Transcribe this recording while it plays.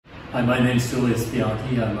Hi, my name's Julius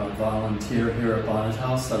Bianchi. I'm a volunteer here at Bonnet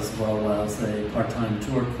House as well as a part-time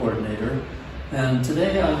tour coordinator. And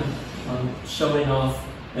today I'm showing off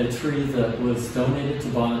a tree that was donated to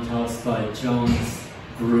Bonnet House by Jones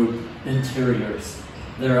Group Interiors.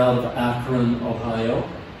 They're out of Akron, Ohio.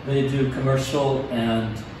 They do commercial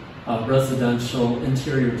and residential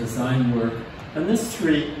interior design work. And this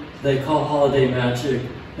tree they call Holiday Magic.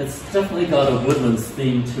 It's definitely got a woodlands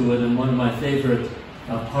theme to it, and one of my favorite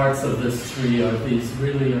parts of this tree are these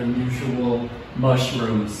really unusual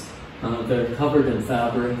mushrooms. They're covered in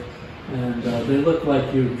fabric, and they look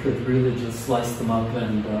like you could really just slice them up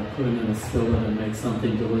and put them in a skillet and make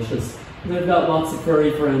something delicious. And they've got lots of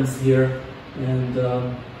furry friends here,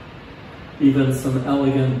 and even some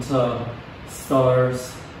elegant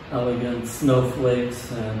stars, elegant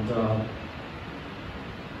snowflakes, and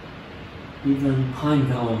even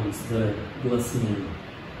pine cones that are glistening.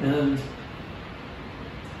 And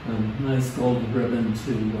a nice gold ribbon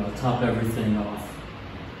to top everything off.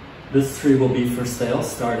 This tree will be for sale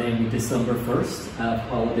starting December 1st at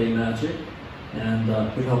Holiday Magic, and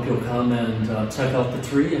we hope you'll come and check out the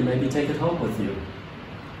tree and maybe take it home with you.